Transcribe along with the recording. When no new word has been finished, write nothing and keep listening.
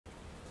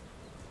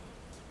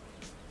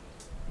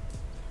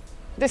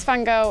This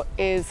Fangirl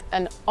is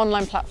an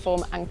online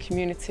platform and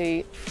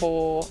community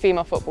for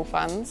female football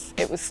fans.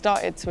 It was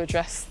started to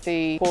address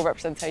the poor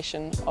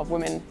representation of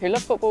women who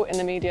love football in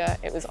the media.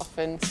 It was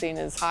often seen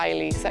as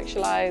highly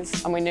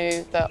sexualised, and we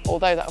knew that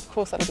although that, of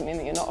course, that doesn't mean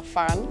that you're not a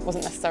fan, it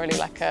wasn't necessarily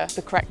like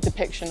the correct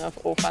depiction of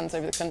all fans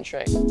over the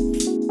country.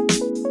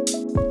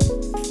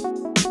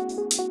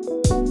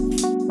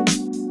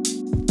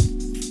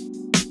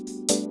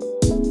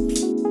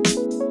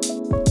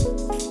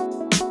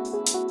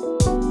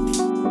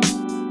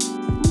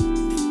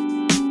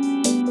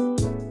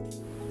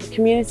 The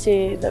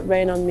community that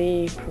Rain On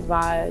Me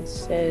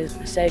provides is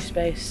a safe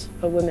space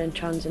for women,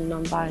 trans and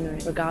non-binary.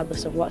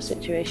 Regardless of what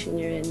situation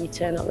you're in, you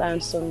turn up there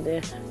on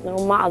Sunday,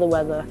 no matter the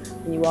weather,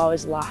 and you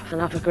always laugh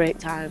and have a great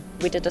time.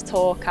 We did a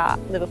talk at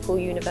Liverpool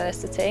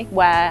University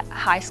where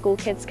high school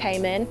kids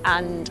came in,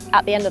 and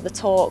at the end of the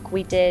talk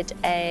we did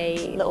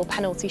a little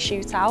penalty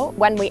shootout.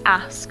 When we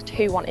asked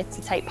who wanted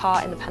to take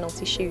part in the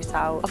penalty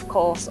shootout, of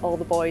course all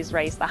the boys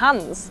raised their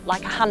hands,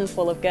 like a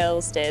handful of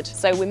girls did.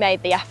 So we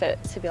made the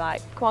effort to be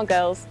like, come on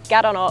girls,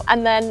 get on up.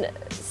 And then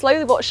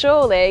slowly but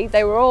surely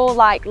they were all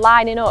like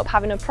lining up,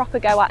 having a proper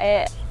go at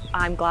it.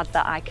 I'm glad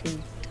that I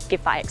can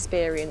give that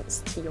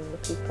experience to younger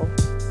people.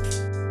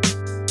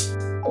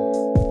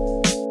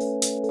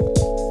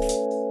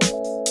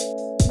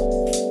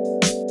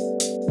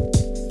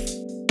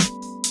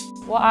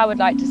 What I would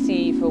like to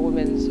see for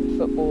women's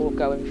football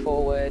going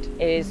forward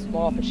is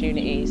more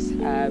opportunities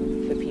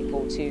for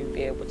people to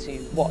be able to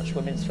watch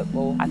women's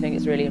football. I think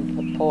it's really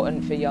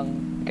important for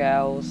young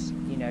girls,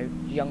 you know,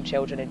 young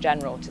children in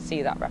general, to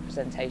see that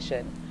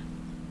representation.